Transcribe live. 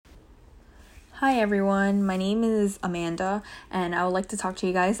Hi everyone, my name is Amanda, and I would like to talk to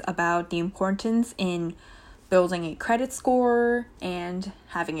you guys about the importance in building a credit score and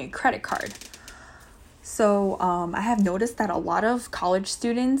having a credit card. So I have noticed that a lot of college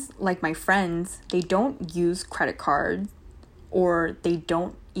students, like my friends, they don't use credit cards or they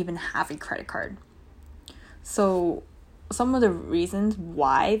don't even have a credit card. So some of the reasons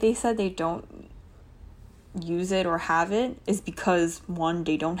why they said they don't use it or have it is because, one,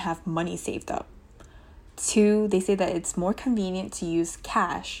 they don't have money saved up. Two, they say that it's more convenient to use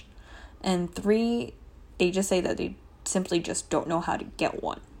cash. And three, they just say that they simply just don't know how to get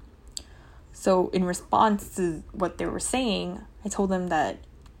one. So in response to what they were saying, I told them that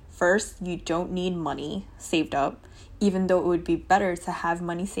first, you don't need money saved up, even though it would be better to have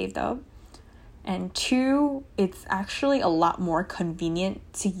money saved up. And two, it's actually a lot more convenient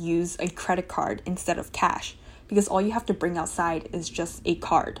to use a credit card instead of cash, because all you have to bring outside is just a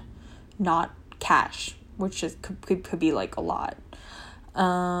card, not cash, which is could be like a lot.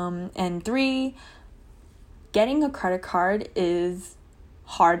 And three, getting a credit card is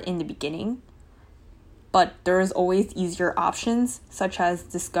hard in the beginning, but there's always easier options, such as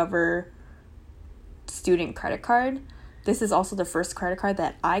Discover Student Credit Card. This is also the first credit card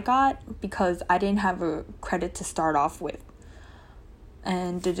that I got because I didn't have a credit to start off with.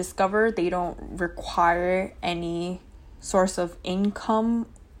 And to Discover, they don't require any source of income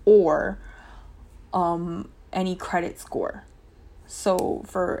or any credit score. So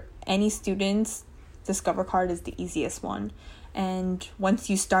for any students, Discover card is the easiest one. And once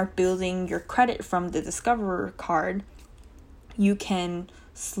you start building your credit from the Discover card, you can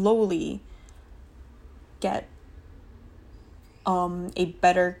slowly get a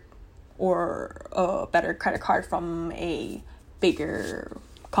better credit card from a bigger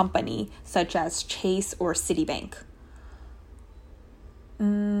company such as Chase or Citibank.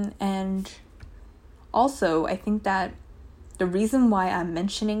 And also, I think that the reason why I'm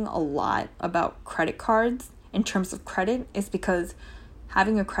mentioning a lot about credit cards in terms of credit is because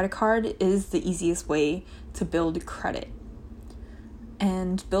having a credit card is the easiest way to build credit.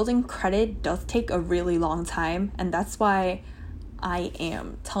 And building credit does take a really long time, and that's why I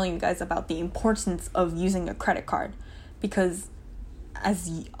am telling you guys about the importance of using a credit card. Because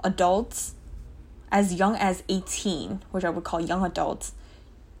as adults, as young as 18, which I would call young adults,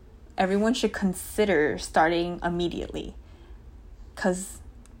 everyone should consider starting immediately. Because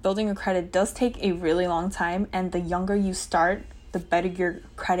building a credit does take a really long time, and the younger you start, the better your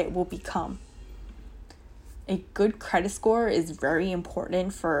credit will become. A good credit score is very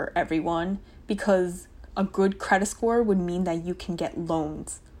important for everyone because a good credit score would mean that you can get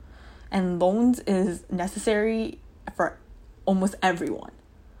loans. And loans is necessary for almost everyone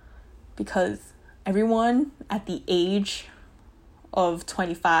because everyone at the age of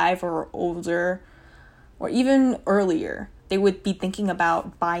 25 or older or even earlier, they would be thinking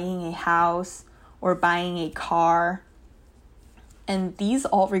about buying a house or buying a car. And these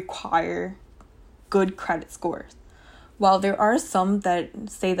all require good credit scores. While there are some that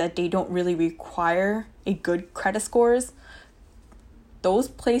say that they don't really require a good credit scores, those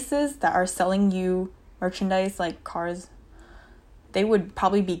places that are selling you merchandise like cars, they would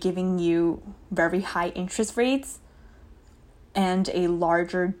probably be giving you very high interest rates and a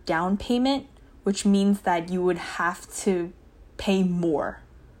larger down payment, which means that you would have to pay more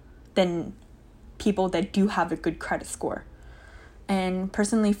than people that do have a good credit score. And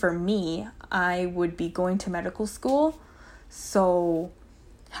personally for me, I would be going to medical school, so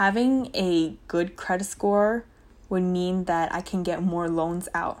having a good credit score would mean that I can get more loans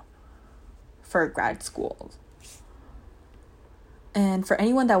out for grad school. And for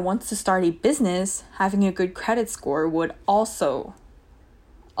anyone that wants to start a business, having a good credit score would also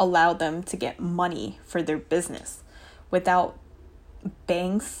allow them to get money for their business. Without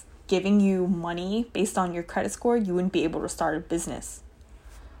banks giving you money based on your credit score, you wouldn't be able to start a business.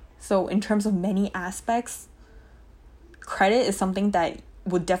 So in terms of many aspects, credit is something that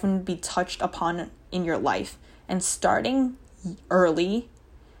would definitely be touched upon in your life. And starting early,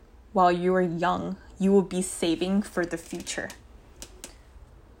 while you are young, you will be saving for the future.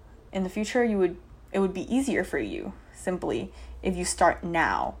 In the future, it would be easier for you simply if you start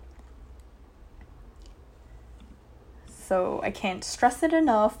now. So I can't stress it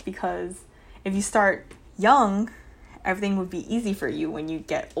enough, because if you start young, everything would be easy for you when you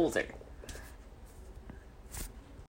get older.